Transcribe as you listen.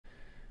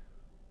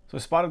So I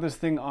spotted this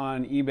thing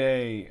on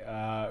eBay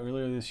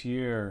earlier this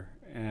year,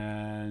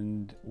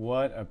 and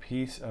what a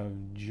piece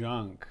of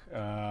junk.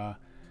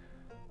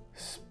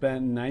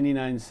 Spent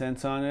 99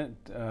 cents on it,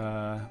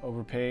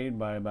 overpaid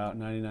by about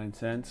 99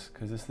 cents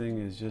because this thing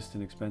is just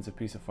an expensive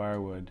piece of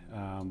firewood.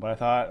 But I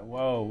thought,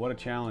 whoa, what a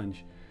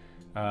challenge.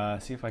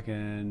 See if I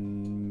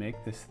can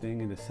make this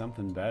thing into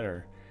something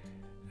better.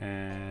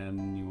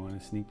 And you want a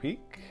sneak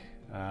peek?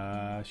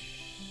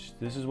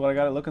 This is what I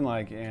got it looking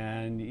like,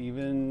 and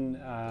even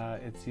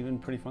it's even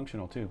pretty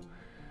functional too.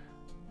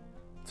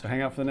 So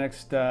hang out for the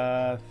next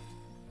 30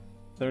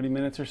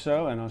 minutes or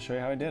so and I'll show you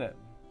how I did it.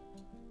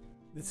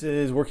 This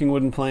is Working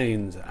Wooden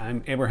Planes.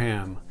 I'm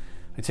Abraham.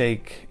 I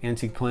take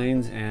antique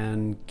planes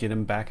and get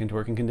them back into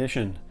working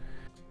condition.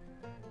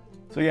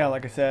 So yeah,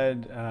 like I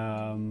said,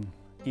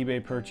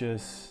 eBay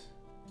purchase.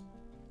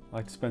 I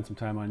like to spend some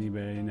time on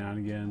eBay now and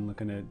again,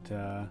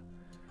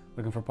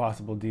 looking for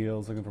possible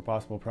deals, looking for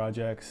possible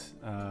projects.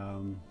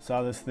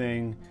 Saw this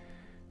thing,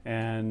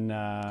 and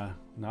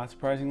not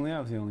surprisingly, I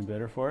was the only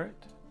bidder for it.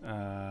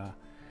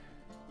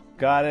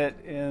 Got it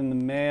in the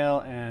mail,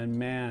 and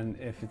man,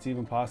 if it's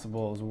even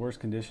possible, it was in worse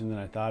condition than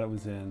I thought it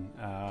was in.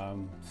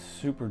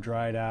 Super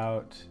dried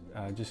out,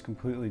 just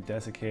completely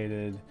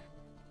desiccated.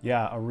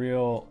 Yeah, a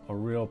real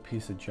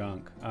piece of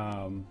junk.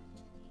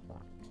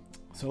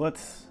 So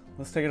let's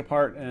take it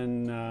apart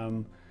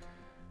and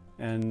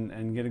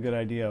get a good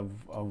idea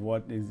of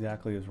what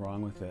exactly is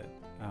wrong with it.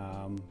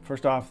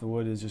 First off, the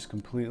wood is just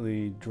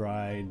completely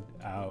dried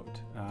out,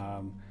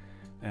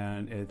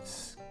 and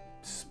it's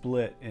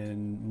split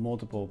in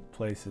multiple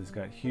places,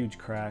 got huge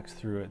cracks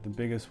through it. The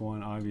biggest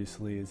one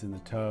obviously is in the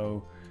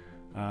toe.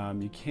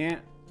 You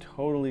can't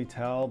totally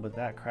tell, but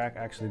that crack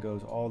actually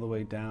goes all the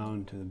way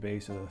down to the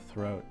base of the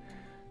throat.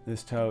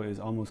 This toe is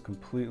almost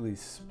completely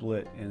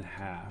split in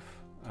half.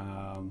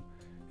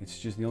 It's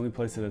just the only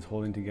place that it's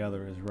holding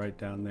together is right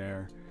down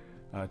there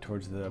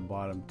towards the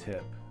bottom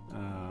tip.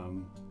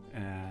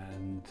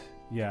 And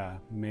yeah,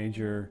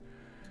 major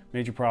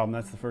problem.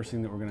 That's the first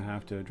thing that we're going to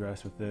have to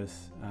address with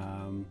this.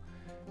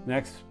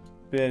 Next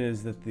bit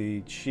is that the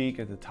cheek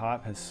at the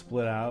top has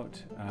split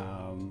out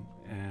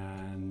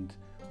and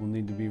will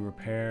need to be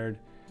repaired.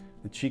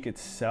 The cheek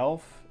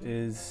itself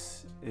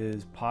is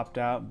popped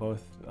out,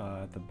 both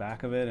at the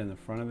back of it and the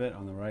front of it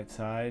on the right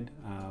side.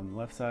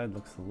 Left side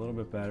looks a little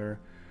bit better.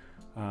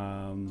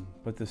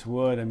 But this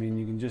wood, I mean,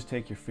 you can just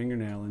take your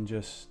fingernail and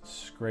just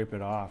scrape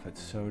it off.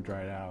 It's so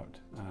dried out.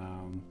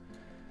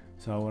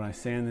 So when I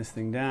sand this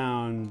thing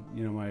down,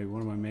 you know,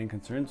 one of my main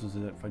concerns was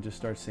that if I just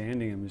start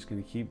sanding, I'm just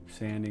going to keep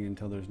sanding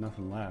until there's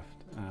nothing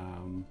left.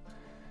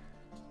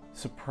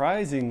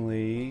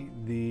 Surprisingly,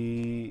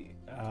 the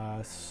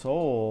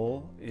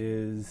sole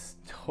is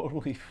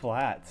totally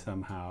flat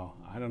somehow.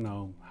 I don't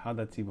know how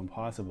that's even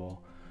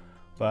possible,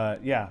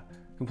 but yeah,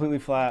 completely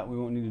flat. We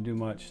won't need to do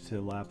much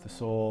to lap the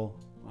sole.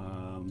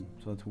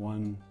 So that's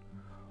one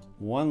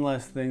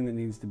less thing that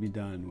needs to be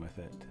done with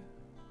it.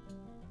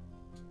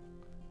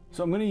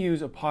 So I'm going to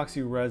use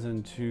epoxy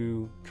resin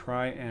to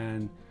try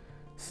and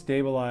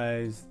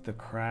stabilize the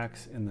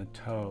cracks in the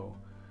toe.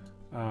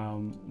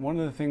 One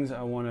of the things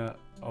I want to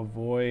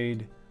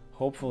avoid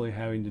hopefully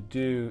having to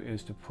do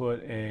is to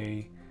put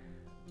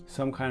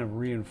some kind of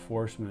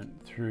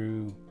reinforcement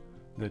through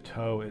the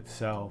toe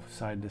itself,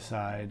 side to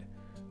side,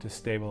 to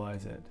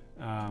stabilize it.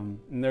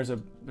 And there's a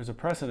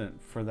precedent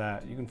for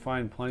that. You can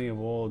find plenty of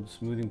old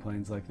smoothing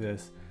planes like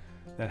this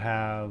that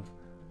have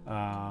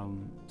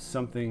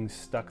something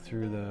stuck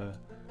through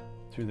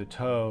the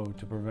toe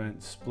to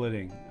prevent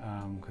splitting,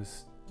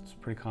 because it's a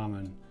pretty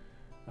common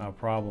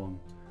problem.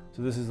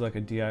 So this is like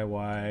a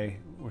DIY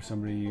where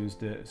somebody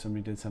used it.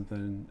 Somebody did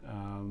something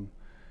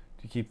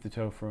to keep the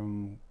toe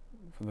from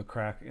the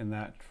crack in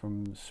that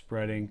from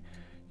spreading.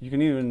 You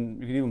can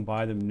even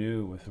buy them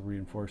new with the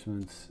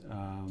reinforcements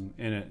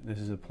in it. This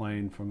is a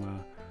plane from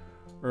a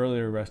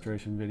earlier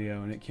restoration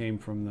video, and it came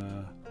from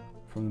the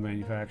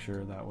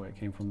manufacturer that way. It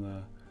came from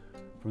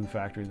the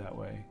factory that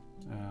way.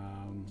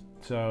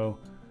 So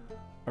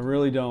I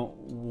really don't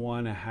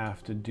want to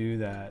have to do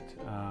that.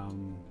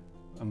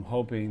 I'm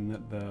hoping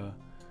that the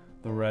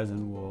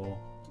resin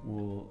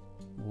will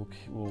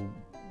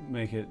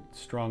make it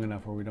strong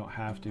enough where we don't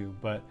have to.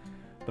 But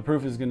the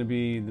proof is going to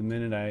be the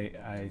minute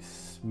I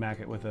smack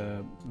it with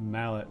a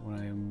mallet when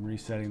I am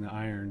resetting the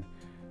iron,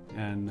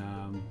 and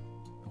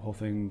the whole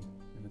thing,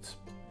 it's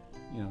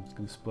going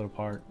to split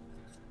apart.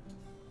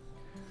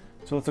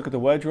 So let's look at the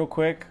wedge real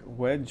quick.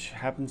 Wedge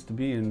happens to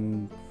be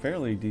in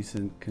fairly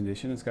decent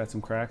condition. It's got some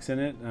cracks in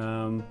it,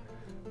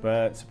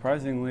 but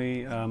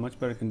surprisingly much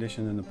better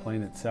condition than the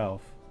plane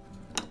itself.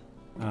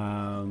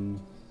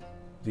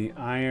 The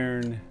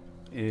iron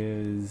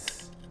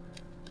is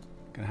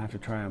gonna have to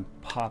try and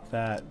pop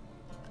that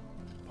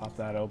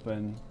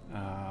open.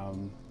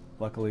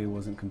 Luckily it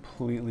wasn't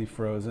completely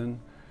frozen.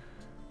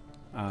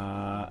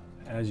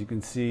 As you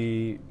can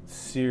see,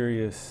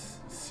 serious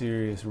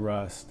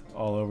rust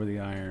all over the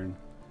iron.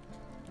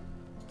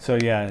 So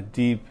yeah,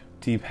 deep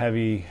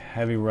heavy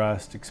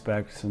rust.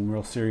 Expect some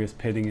real serious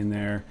pitting in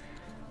there.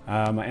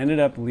 I ended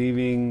up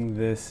leaving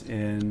this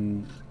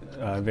in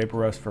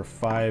Evaporust for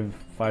five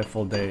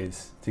full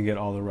days to get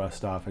all the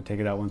rust off. I take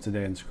it out once a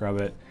day and scrub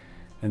it,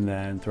 and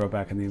then throw it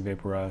back in the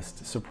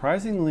Evaporust.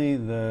 Surprisingly,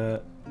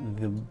 the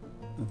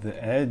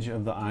edge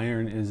of the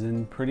iron is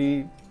in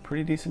pretty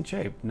decent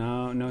shape.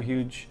 No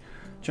huge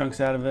chunks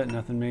out of it,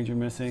 nothing major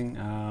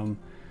missing.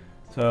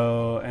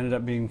 So ended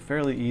up being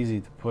fairly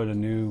easy to put a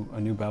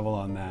new bevel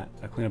on that.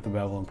 I clean up the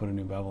bevel and put a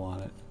new bevel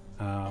on it.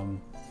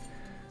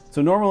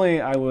 So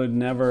normally I would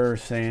never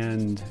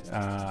sand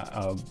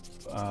a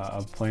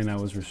plane I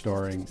was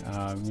restoring.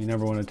 You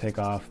never want to take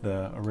off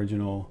the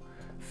original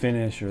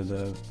finish or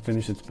the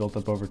finish that's built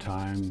up over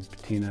time,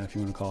 patina if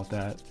you want to call it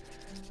that.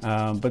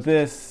 But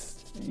this,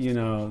 you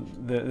know,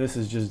 this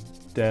is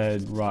just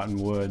dead rotten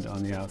wood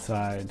on the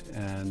outside,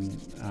 and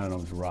I don't know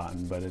if it's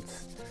rotten, but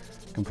it's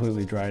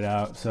completely dried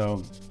out.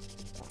 So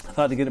I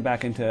thought to get it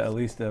back into at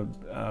least a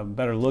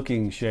better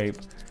looking shape,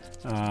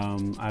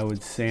 I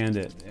would sand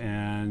it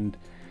and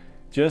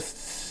just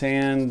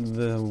sand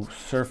the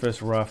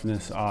surface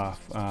roughness off,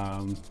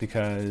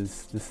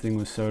 because this thing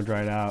was so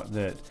dried out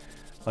that,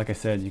 like I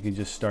said, you could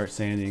just start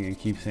sanding and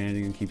keep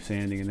sanding and keep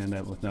sanding and end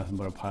up with nothing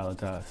but a pile of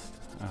dust.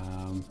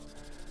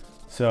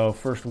 So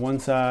first one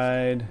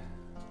side.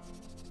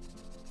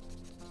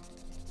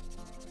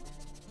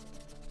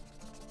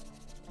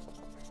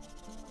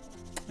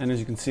 And as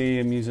you can see,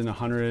 I'm using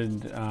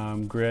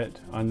 100 grit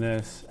on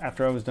this.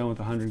 After I was done with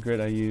 100 grit,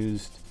 I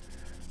used,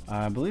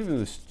 I believe it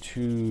was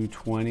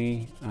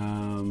 220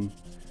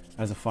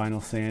 as a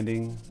final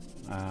sanding.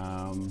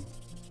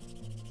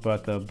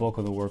 But the bulk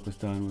of the work was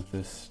done with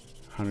this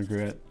 100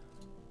 grit.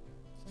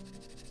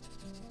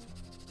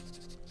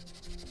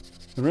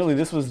 But really,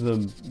 this was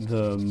the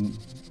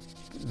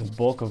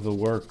bulk of the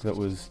work that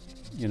was,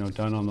 you know,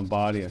 done on the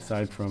body.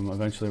 Aside from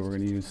eventually, we're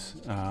going to use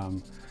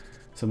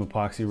some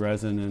epoxy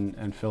resin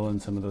and fill in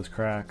some of those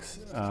cracks.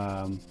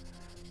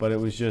 But it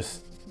was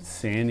just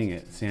sanding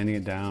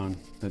it down.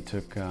 That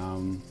took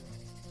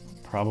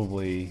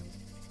probably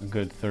a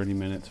good 30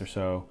 minutes or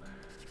so.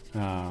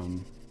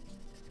 Trying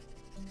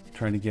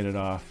to get it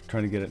off,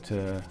 trying to get it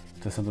to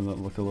something that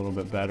looked a little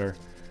bit better.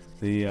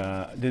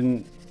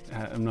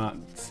 I'm not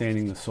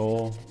sanding the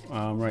sole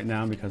right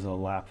now because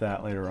I'll lap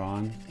that later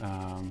on.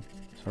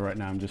 So right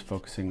now I'm just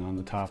focusing on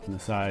the top and the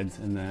sides,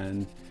 and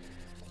then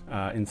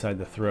inside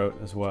the throat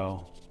as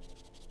well.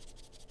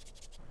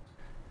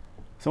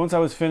 So once I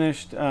was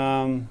finished, you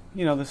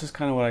know, this is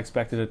kind of what I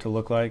expected it to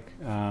look like.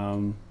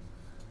 Kind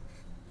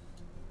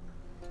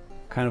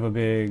of a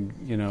big,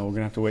 you know, we're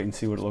gonna have to wait and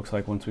see what it looks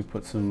like once we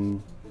put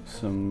some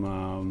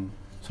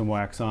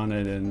wax on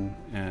it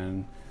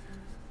and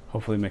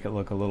hopefully make it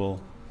look a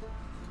little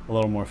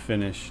more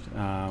finished.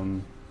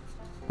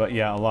 But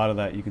yeah, a lot of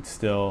that you could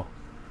still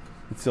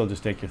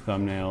just take your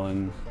thumbnail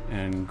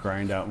and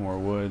grind out more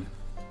wood.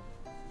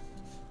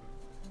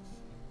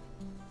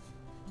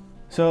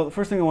 So the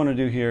first thing I want to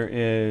do here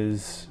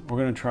is we're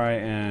going to try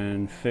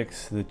and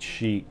fix the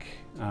cheek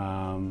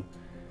and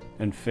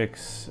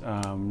fix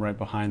right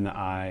behind the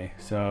eye.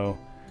 So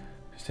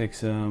just take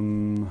a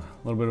little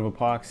bit of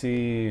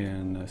epoxy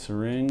and a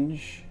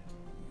syringe,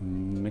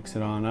 mix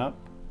it on up,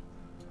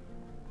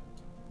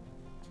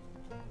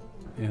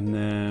 and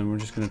then we're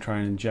just going to try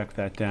and inject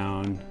that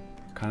down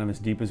kind of as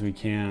deep as we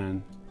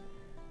can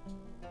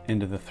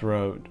into the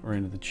throat or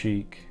into the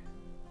cheek.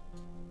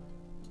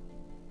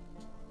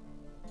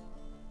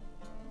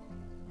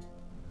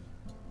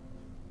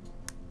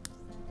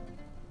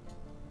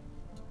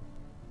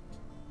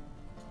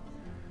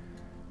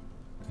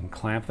 And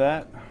clamp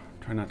that.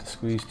 Try not to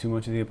squeeze too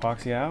much of the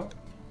epoxy out.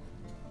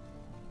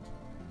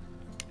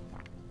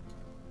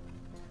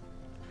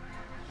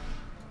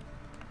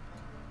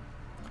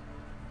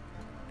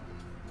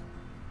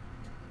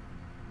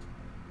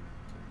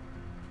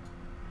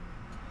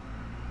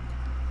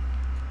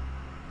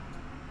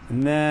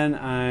 And then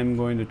I'm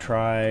going to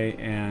try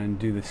and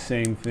do the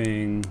same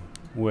thing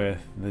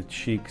with the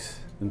cheeks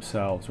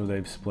themselves where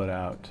they've split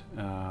out.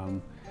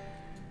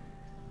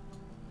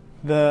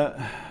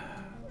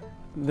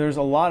 There's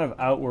a lot of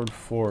outward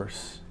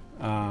force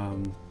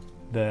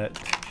that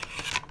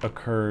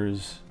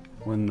occurs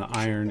when the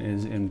iron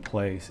is in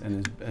place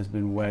and has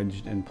been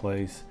wedged in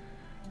place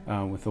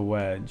with the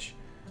wedge,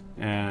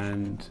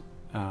 and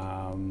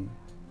a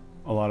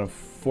lot of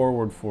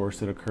forward force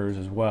that occurs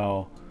as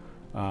well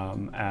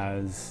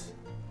as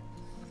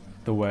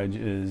the wedge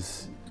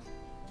is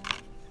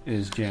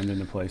jammed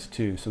into place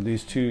too. So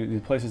these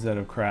places that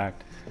have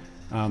cracked,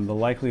 the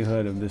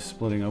likelihood of this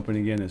splitting open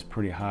again is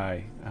pretty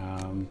high.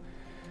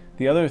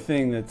 The other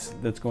thing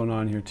that's going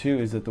on here too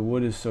is that the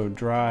wood is so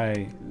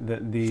dry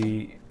that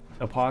the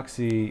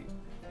epoxy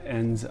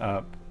ends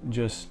up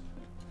just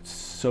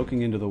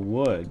soaking into the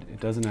wood. It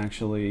doesn't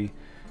actually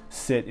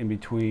sit in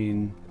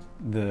between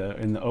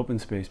in the open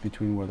space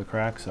between where the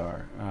cracks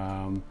are.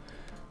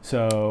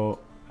 So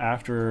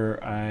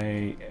after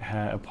I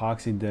had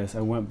epoxied this,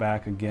 I went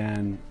back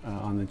again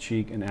on the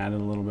cheek and added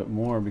a little bit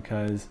more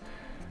because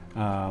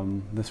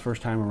this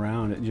first time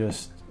around,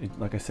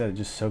 like I said, it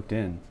just soaked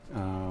in.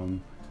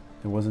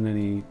 there wasn't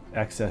any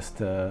excess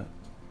that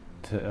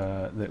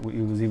it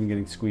was even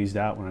getting squeezed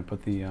out when I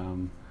put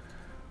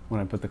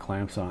the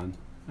clamps on.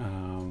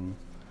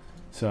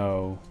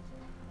 So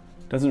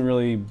doesn't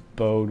really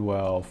bode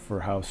well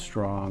for how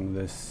strong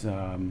this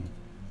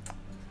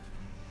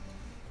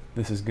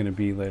this is going to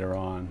be later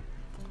on.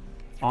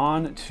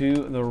 On to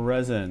the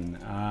resin.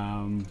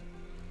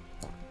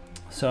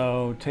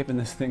 So taping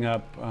this thing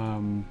up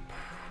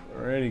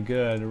pretty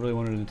good. I really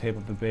wanted to tape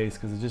up the base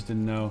because I just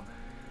didn't know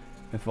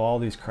if all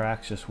these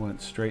cracks just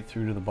went straight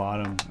through to the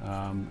bottom.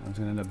 I was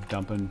going to end up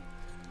dumping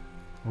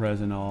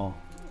resin all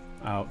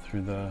out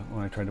through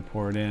when I tried to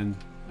pour it in.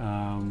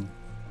 I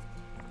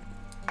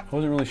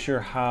wasn't really sure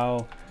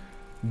how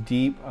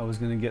deep I was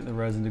going to get the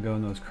resin to go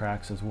in those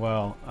cracks as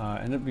well.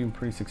 Ended up being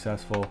pretty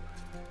successful,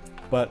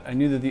 but I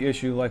knew that the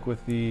issue, like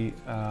with the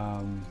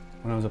when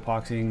I was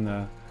epoxying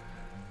the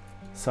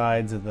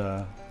sides of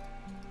the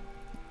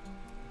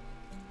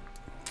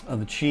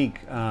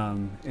cheek,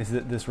 is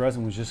that this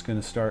resin was just going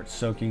to start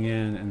soaking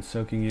in and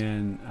soaking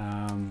in,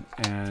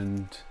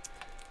 and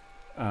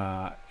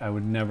I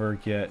would never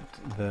get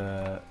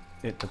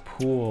it to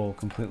pool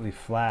completely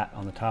flat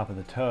on the top of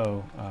the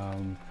toe,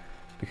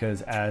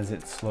 because as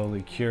it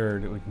slowly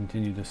cured, it would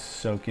continue to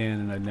soak in,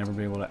 and I'd never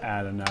be able to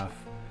add enough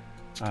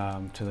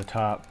to the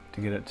top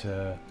to get it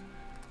to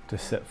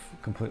sit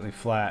completely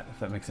flat, if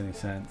that makes any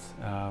sense,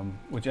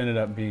 which ended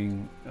up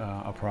being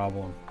a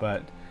problem.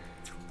 But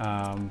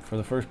for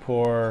the first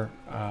pour,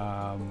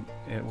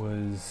 it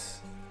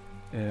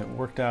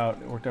worked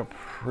out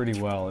pretty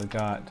well. It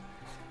got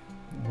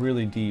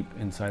really deep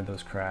inside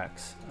those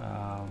cracks.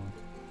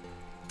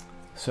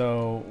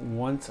 So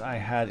once I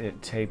had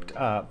it taped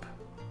up,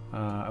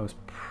 I was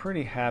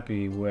pretty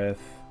happy with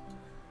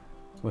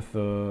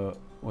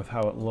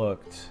how it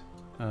looked,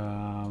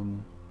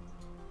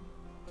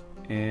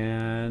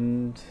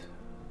 and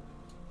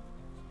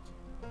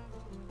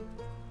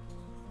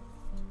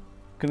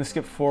gonna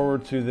skip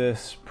forward through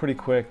this pretty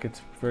quick.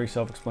 It's very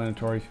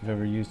self-explanatory if you've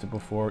ever used it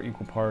before.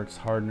 Equal parts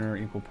hardener,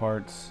 equal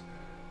parts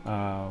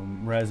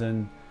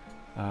resin.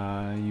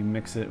 You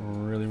mix it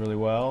really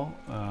well.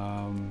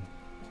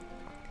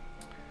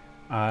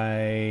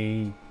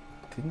 I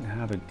didn't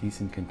have a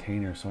decent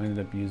container, so I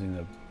ended up using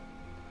a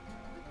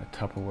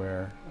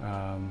Tupperware.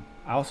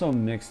 I also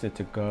mixed it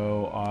to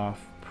go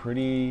off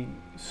pretty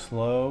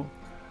slow.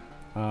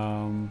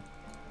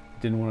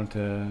 Didn't want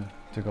it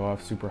to go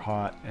off super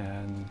hot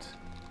and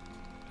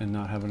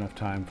not have enough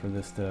time for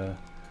this to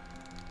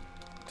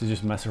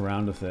just mess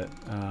around with it.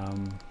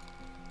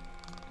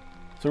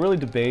 So really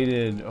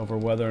debated over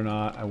whether or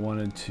not I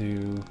wanted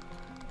to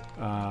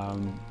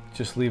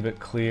just leave it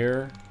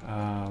clear,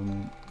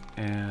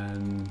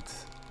 and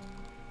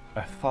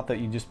I thought that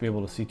you'd just be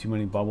able to see too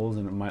many bubbles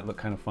and it might look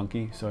kind of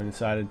funky, so I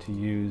decided to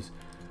use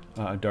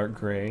a dark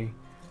gray.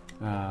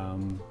 I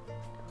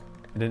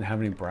didn't have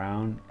any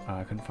brown.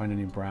 I couldn't find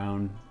any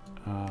brown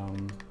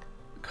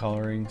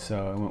coloring,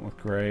 so I went with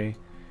gray,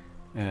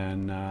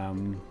 and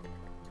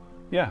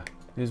yeah,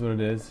 it is what it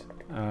is.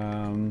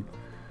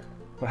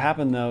 What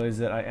happened though is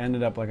that I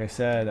ended up, like I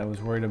said, I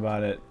was worried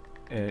about it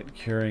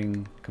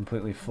curing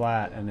completely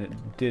flat, and it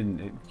didn't.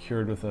 It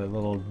cured with a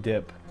little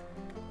dip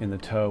in the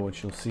toe,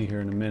 which you'll see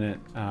here in a minute.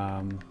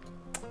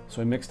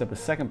 So I mixed up a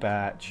second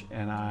batch,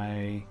 and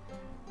I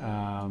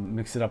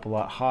mixed it up a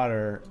lot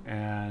hotter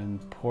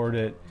and poured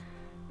it,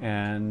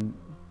 and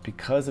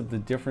because of the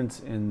difference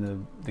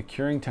in the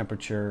curing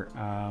temperature,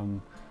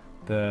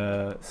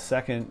 the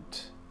second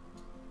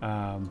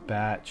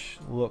batch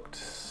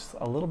looked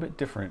a little bit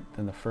different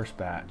than the first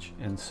batch,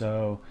 and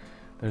so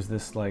there's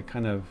this like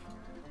kind of,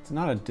 it's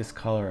not a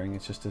discoloring,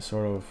 it's just a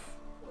sort of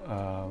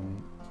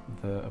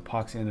the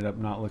epoxy ended up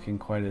not looking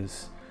quite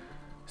as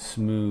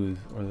smooth,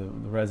 or the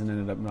resin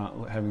ended up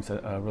not having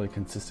a really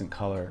consistent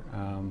color,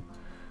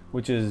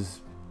 which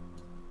is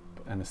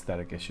an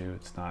aesthetic issue.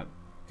 It's not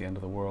the end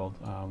of the world,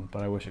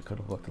 but I wish it could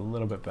have looked a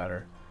little bit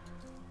better,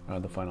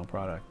 the final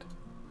product.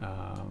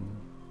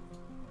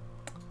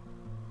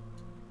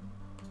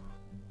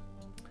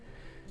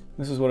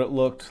 This is what it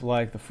looked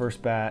like the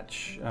first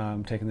batch.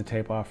 Taking the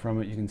tape off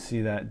from it, you can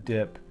see that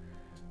dip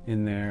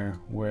in there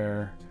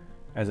where,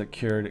 as it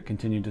cured, it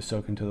continued to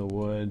soak into the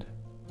wood.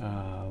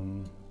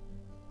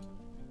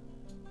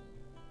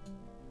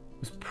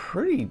 Was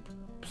pretty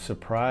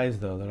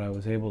surprised though that I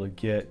was able to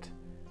get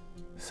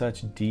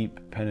such deep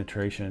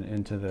penetration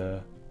into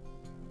the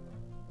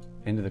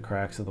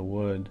cracks of the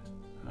wood.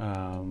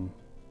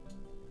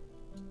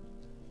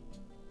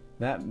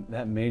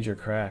 That major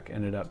crack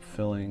ended up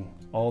filling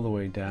all the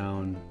way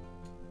down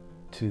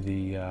to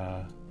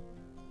the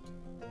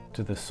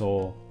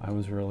sole. I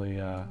was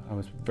really, I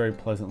was very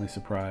pleasantly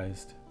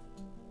surprised.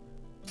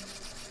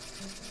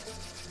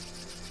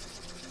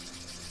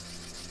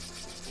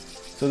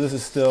 So this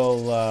is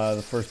still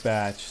the first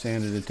batch,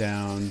 sanded it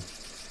down.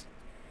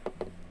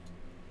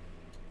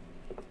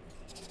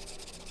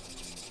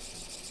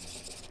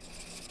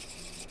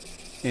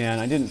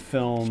 And I didn't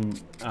film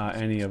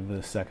any of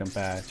the second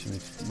batch. I mean,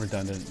 it's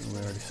redundant, we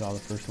already saw the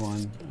first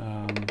one.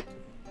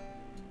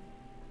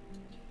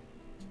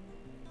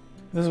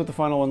 This is what the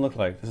final one looked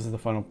like. This is the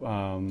final,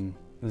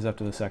 this is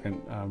after the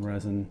second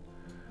resin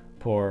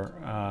pour.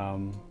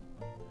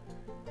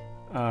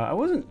 I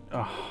wasn't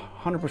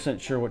 100%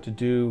 sure what to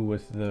do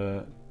with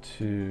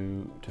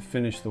to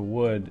finish the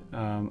wood.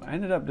 I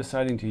ended up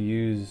deciding to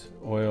use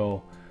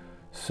oil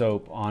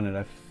soap on it.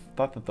 I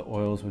thought that the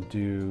oils would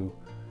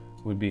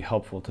be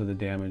helpful to the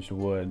damaged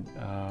wood.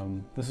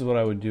 This is what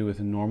I would do with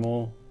a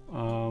normal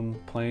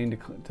plane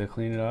to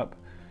clean it up.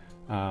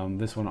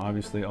 This one,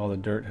 obviously, all the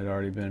dirt had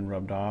already been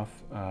rubbed off,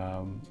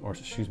 or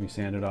excuse me,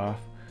 sanded off.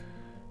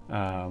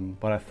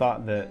 But I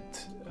thought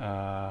that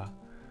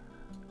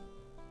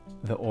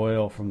the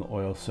oil from the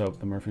oil soap,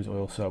 the Murphy's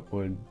oil soap,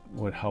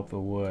 would help the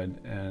wood,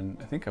 and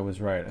I think I was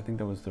right. I think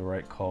that was the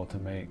right call to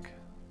make.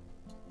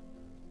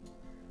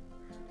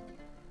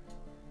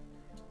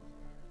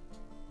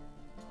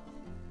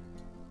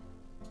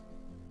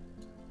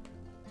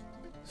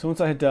 So once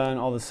I had done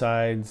all the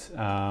sides,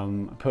 I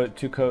put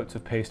 2 coats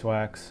of paste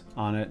wax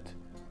on it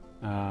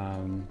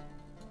to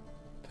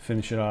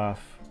finish it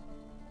off,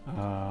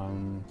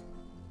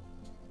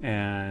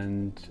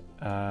 and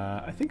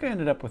I think I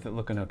ended up with it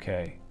looking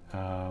okay.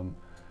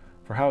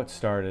 For how it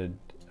started,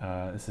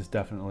 this is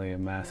definitely a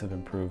massive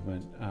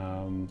improvement.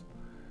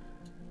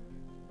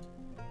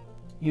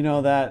 You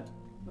know, that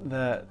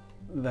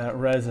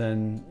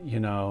resin, you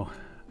know,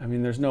 I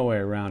mean, there's no way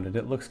around it.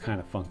 It looks kind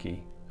of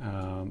funky.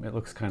 It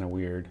looks kind of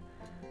weird,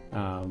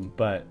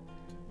 but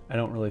I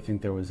don't really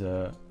think there was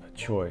a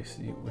choice.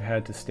 We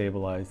had to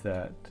stabilize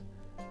that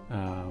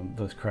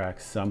those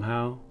cracks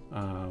somehow,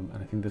 and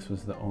I think this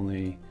was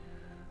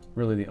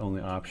really the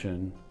only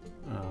option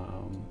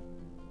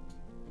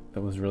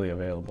that was really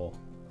available.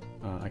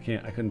 I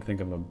couldn't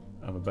think of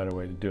a better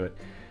way to do it.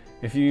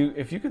 If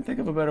you can think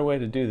of a better way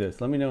to do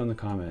this, let me know in the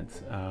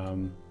comments.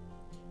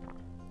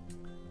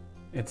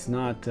 It's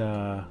not.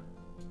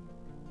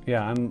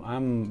 Yeah,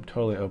 I'm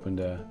totally open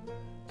to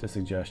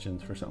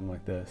suggestions for something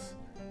like this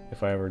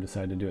if I ever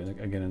decide to do it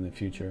again in the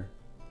future.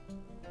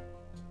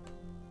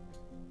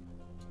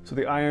 So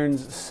the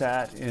irons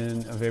sat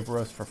in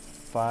Evaporust for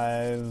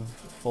 5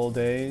 full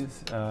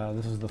days.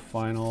 This is the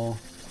final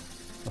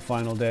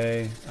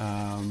day.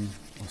 I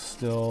was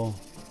still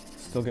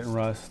getting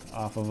rust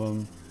off of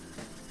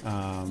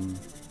them.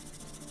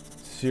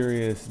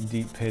 Serious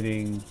deep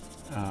pitting.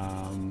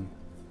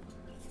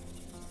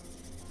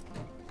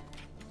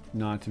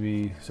 Not to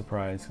be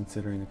surprised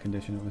considering the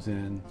condition it was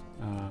in.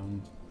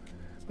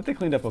 But they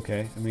cleaned up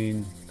okay. I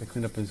mean, they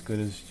cleaned up as good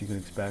as you could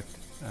expect.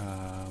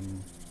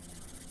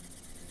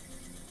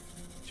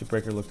 Chip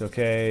breaker looked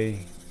okay.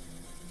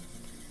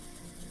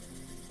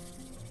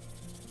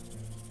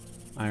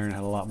 Iron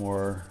had a lot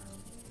more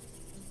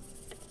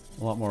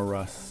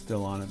rust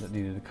still on it that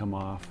needed to come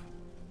off.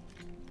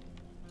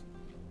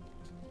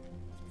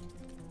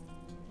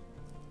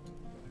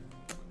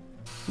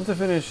 Once I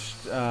finished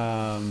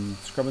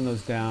scrubbing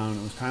those down,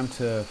 it was time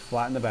to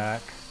flatten the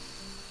back,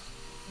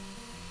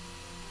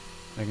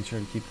 making sure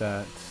to keep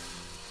that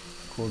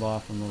cooled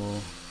off in a little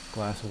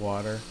glass of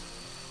water.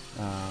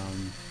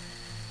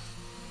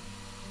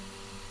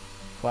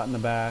 Flatten the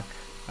back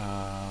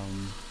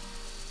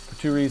for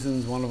 2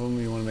 reasons. One of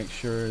them, you want to make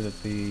sure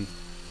that the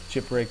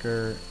chip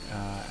breaker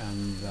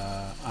and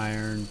the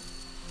iron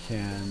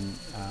can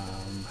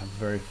have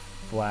very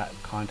flat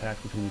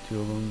contact between the 2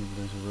 of them.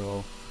 There's a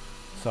real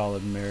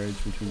solid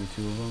marriage between the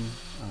 2 of them.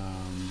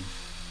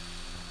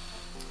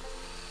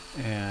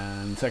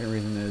 And the second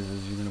reason is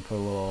you're going to put a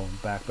little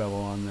back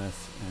bevel on this,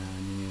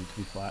 and you need it to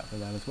be flat for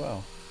that as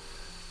well.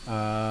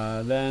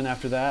 Then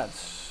after that,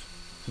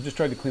 so just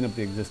tried to clean up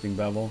the existing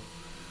bevel,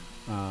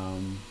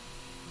 and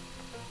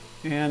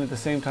at the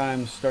same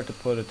time start to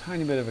put a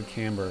tiny bit of a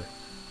camber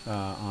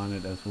on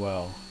it as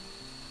well,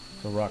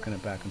 so rocking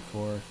it back and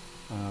forth.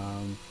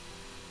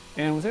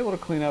 And was able to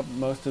clean up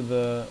most of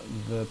the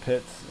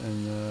pits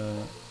and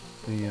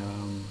the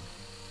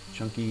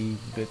chunky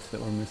bits that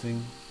were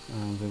missing.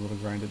 I was able to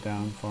grind it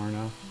down far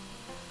enough.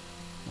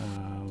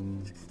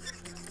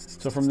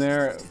 So from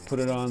there, put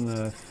it on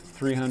the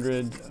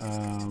 300.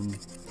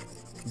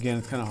 Again,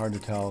 it's kind of hard to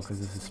tell because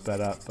this is sped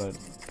up, but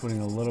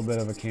putting a little bit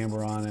of a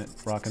camber on it,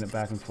 rocking it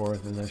back and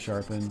forth as I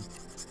sharpen.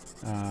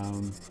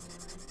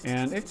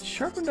 And it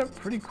sharpened up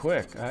pretty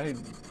quick. I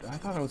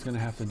thought I was going to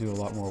have to do a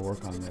lot more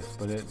work on this,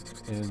 but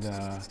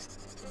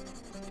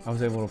I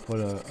was able to put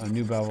a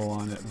new bevel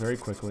on it very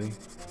quickly.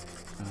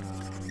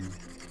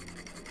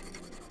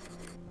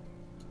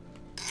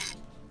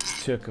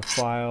 Took a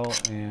file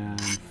and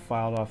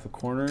filed off the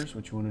corners,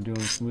 which you want to do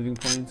on a smoothing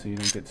plane so you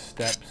don't get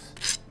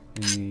steps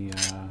in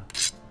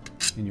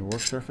your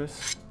work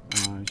surface.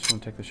 You just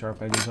want to take the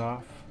sharp edges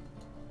off,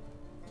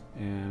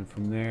 and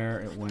from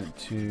there it went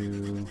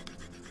to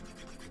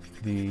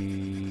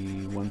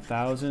the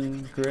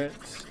 1000 grit.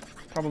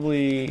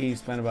 Probably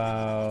spent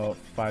about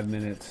 5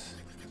 minutes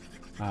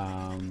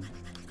on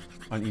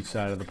each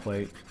side of the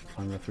plate,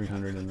 on the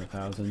 300 and the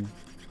 1000.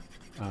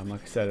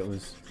 Like I said, it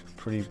was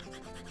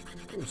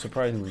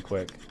surprisingly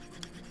quick.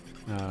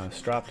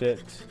 Stropped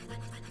it,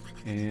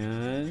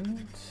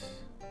 and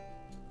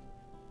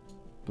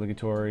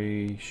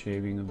obligatory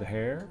shaving of the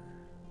hair.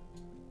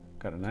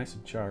 Got it nice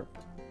and sharp.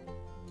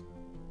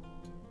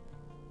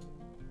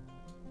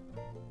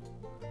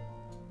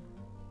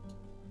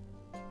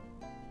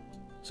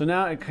 So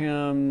now it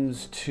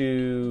comes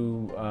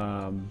to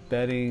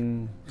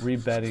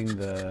rebedding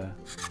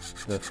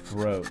the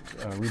throat,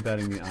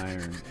 rebedding the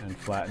iron and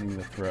flattening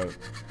the throat.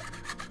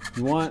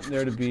 You want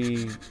there to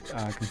be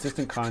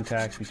consistent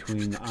contact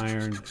between the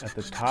iron at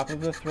the top of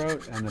the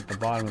throat and at the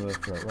bottom of the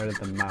throat, right at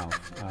the mouth.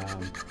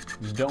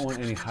 You don't want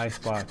any high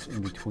spots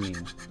in between.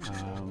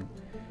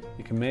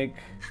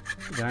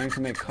 The iron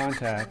can make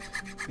contact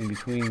in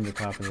between the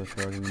top of the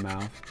throat and the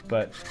mouth,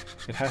 but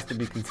it has to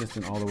be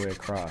consistent all the way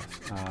across.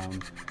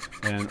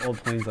 And old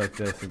planes like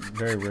this, it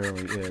very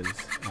rarely is.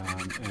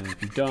 And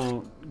if you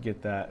don't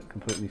get that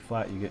completely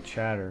flat, you get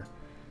chatter,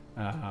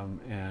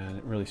 and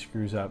it really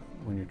screws up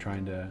when you're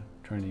trying to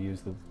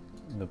use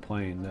the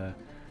plane.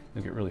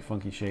 You'll get really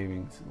funky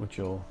shavings, which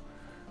you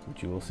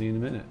will see in a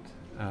minute.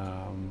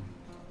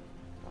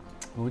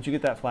 Once you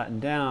get that flattened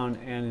down,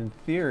 and in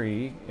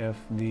theory, if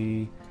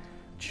the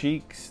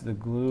cheeks, the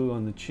glue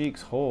on the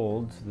cheeks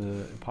holds,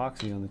 the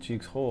epoxy on the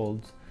cheeks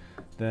holds,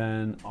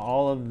 then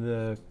all of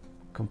the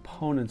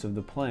components of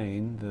the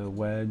plane, the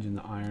wedge and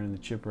the iron and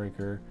the chip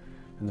breaker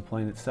and the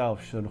plane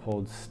itself should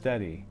hold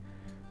steady.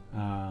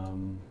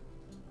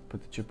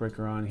 Put the chip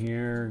breaker on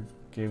here,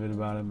 gave it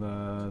about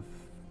a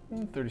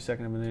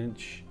 32nd of an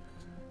inch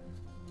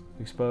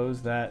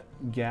exposed. That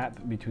gap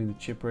between the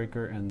chip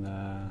breaker and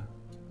the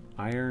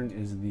iron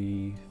is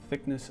the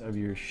thickness of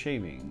your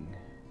shaving.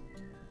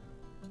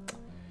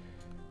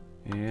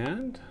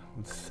 And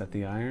let's set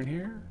the iron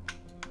here.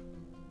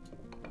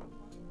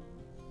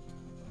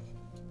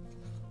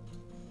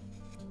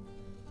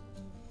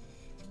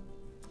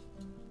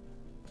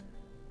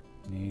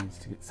 Needs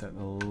to get set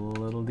a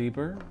little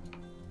deeper.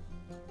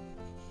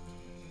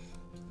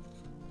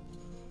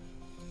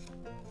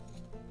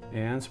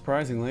 And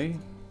surprisingly,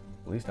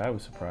 at least I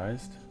was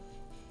surprised,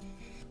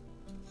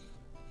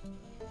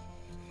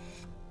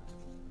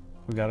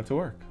 we got it to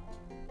work.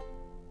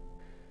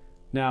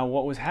 Now,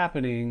 what was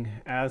happening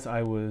as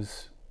I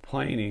was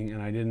planing,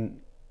 and I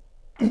didn't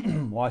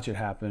watch it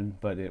happen,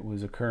 but it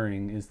was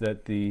occurring, is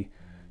that the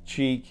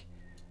cheek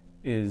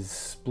is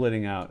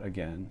splitting out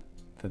again.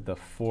 That the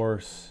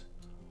force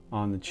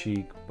on the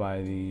cheek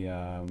by the,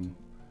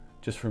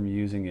 just from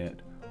using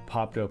it,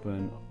 popped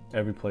open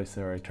every place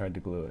there I tried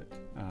to glue it,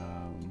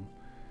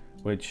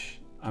 which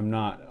I'm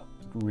not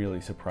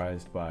really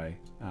surprised by.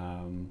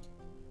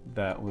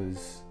 That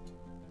was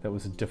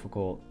a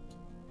difficult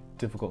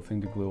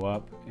thing to glue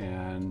up,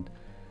 and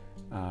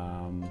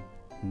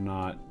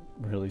not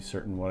really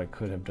certain what I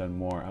could have done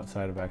more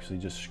outside of actually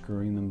just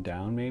screwing them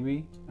down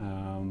maybe.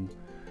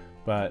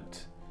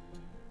 But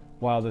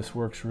while this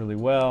works really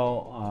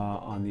well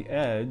on the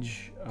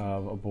edge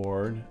of a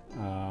board,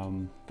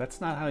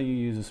 that's not how you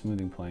use a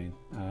smoothing plane.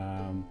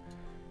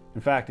 In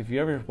fact, if you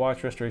ever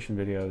watch restoration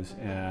videos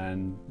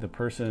and the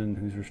person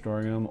who's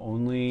restoring them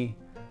only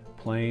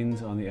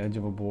planes on the edge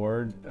of a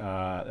board,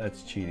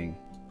 that's cheating.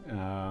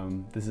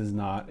 This is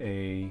not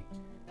a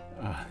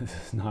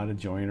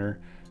joiner.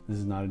 This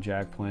is not a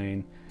jack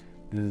plane.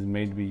 This is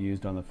made to be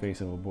used on the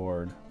face of a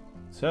board.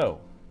 So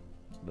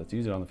let's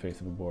use it on the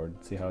face of a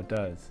board, see how it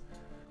does.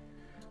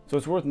 So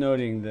it's worth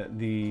noting that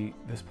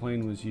this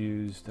plane was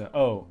used.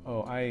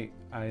 I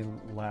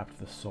lapped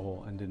the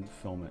sole and didn't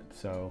film it,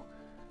 so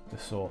the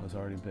sole has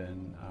already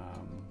been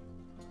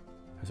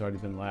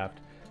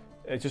lapped.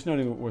 It's just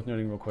worth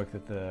noting real quick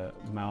that the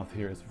mouth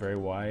here is very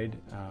wide.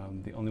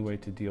 The only way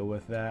to deal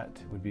with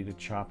that would be to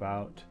chop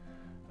out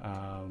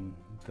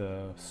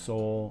the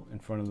sole in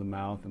front of the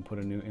mouth and put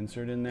a new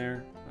insert in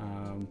there.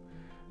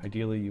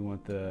 Ideally, you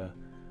want the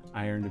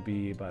iron to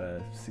be about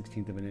a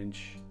 1/16 of an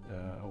inch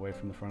away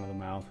from the front of the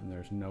mouth, and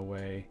there's no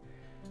way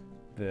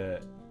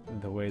that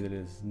the way that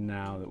is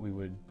now that we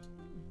would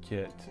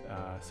get,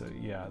 so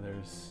yeah,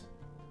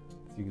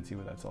 you can see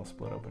where that's all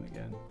split open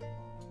again.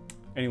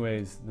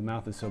 Anyways, the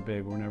mouth is so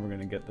big, we're never going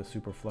to get the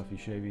super fluffy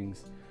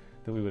shavings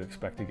that we would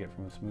expect to get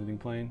from a smoothing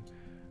plane.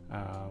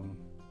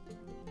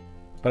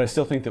 But I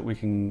still think that we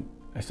can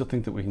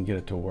get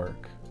it to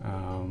work.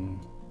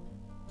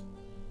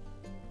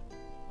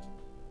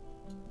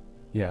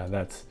 Yeah,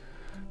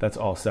 that's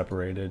all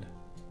separated.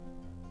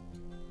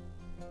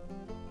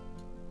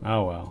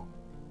 Oh well,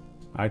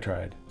 I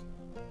tried.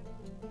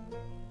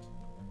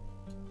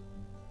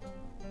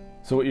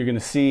 So what you're going to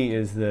see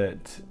is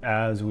that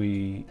as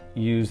we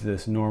use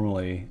this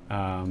normally,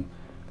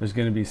 there's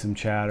going to be some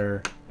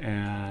chatter,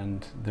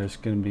 and there's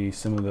going to be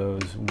some of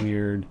those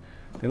weird,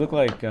 they look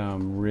like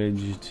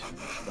ridged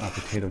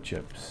potato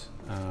chips,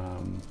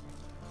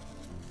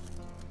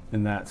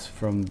 and that's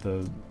from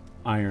the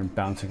iron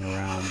bouncing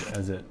around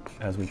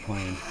as we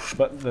plane.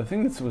 But the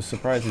thing that was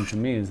surprising to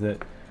me is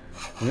that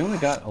we only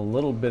got a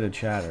little bit of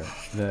chatter,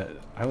 that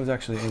I was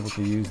actually able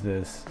to use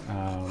this.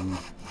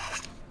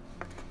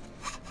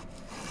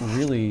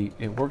 Really,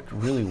 it worked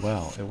really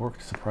well. It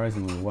worked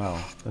surprisingly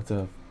well. That's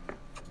a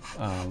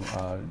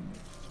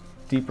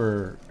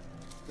deeper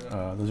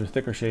those are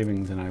thicker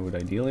shavings than I would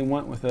ideally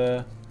want with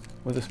a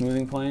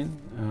smoothing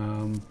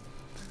plane,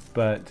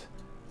 but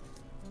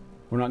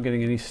we're not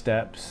getting any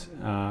steps.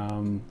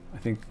 I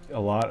think a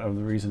lot of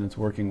the reason it's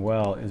working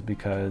well is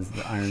because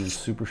the iron is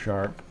super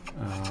sharp,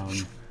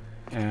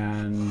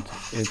 and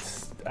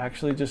it's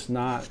actually just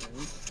not,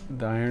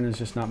 the iron is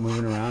just not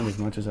moving around as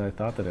much as I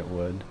thought that it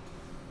would.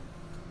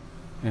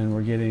 And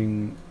we're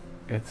getting,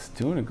 it's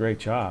doing a great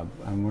job.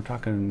 We're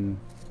talking,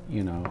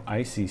 you know,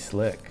 icy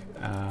slick.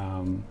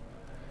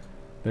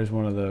 There's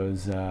one of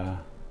those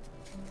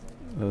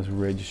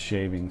ridge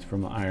shavings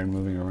from the iron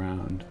moving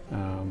around.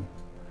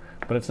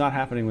 But it's not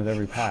happening with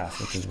every pass,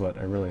 which is what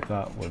I really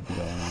thought would be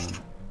going on.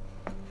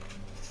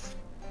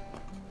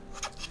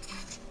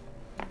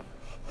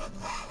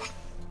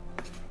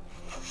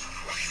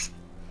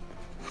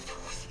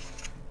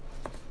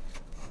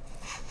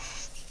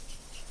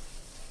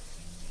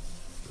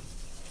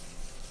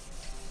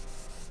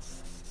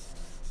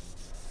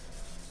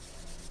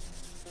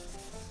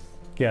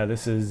 Yeah,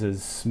 this is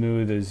as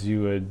smooth as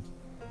you would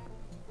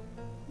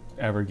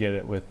ever get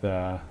it with,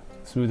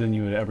 smoother than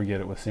you would ever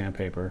get it with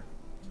sandpaper.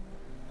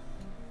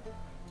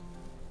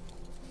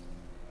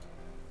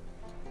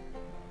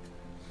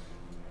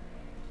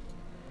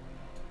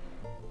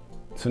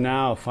 So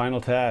now,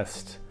 final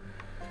test.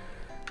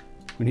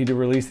 We need to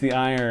release the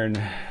iron,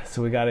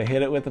 so we gotta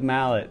hit it with the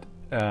mallet.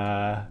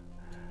 Gotta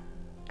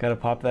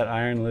pop that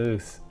iron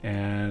loose,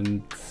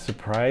 and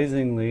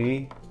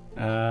surprisingly,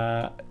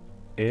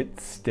 it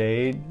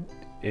stayed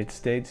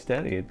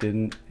steady. It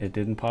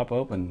didn't pop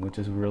open, which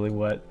is really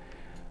what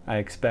I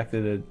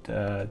expected it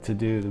to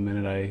do the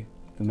minute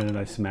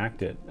I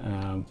smacked it.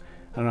 I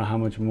don't know how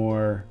much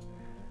more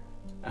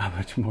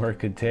it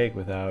could take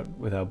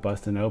without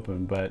busting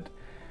open, but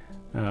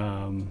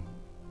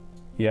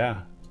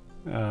yeah,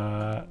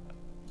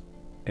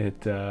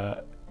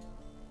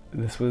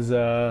 this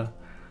was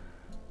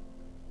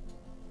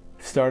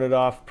started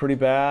off pretty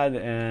bad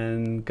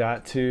and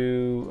got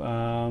to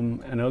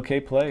an okay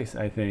place,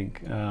 I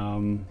think.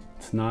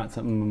 It's not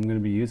something I'm going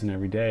to be using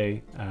every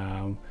day,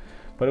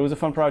 but it was a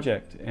fun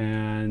project.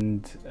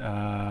 And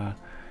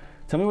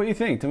tell me what you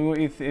think. Tell me what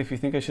if you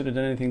think I should have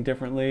done anything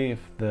differently, if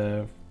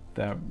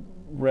that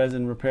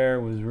resin repair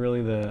was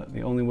really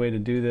the only way to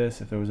do this,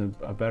 if there was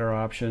a better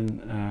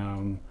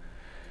option.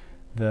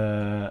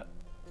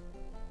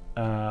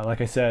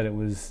 Like I said, it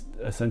was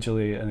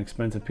essentially an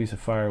expensive piece of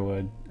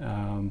firewood,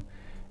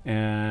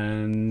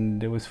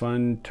 and it was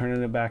fun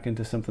turning it back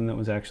into something that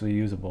was actually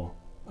usable.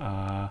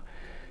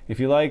 If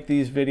you like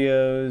these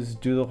videos,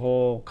 do the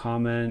whole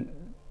comment,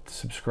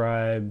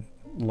 subscribe,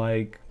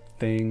 like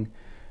thing.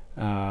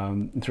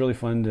 It's really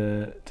fun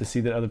to see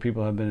that other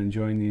people have been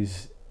enjoying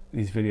these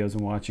videos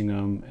and watching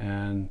them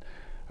and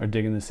are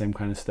digging the same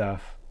kind of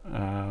stuff.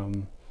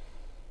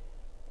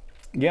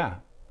 Yeah,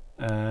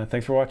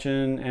 thanks for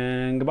watching,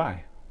 and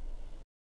goodbye.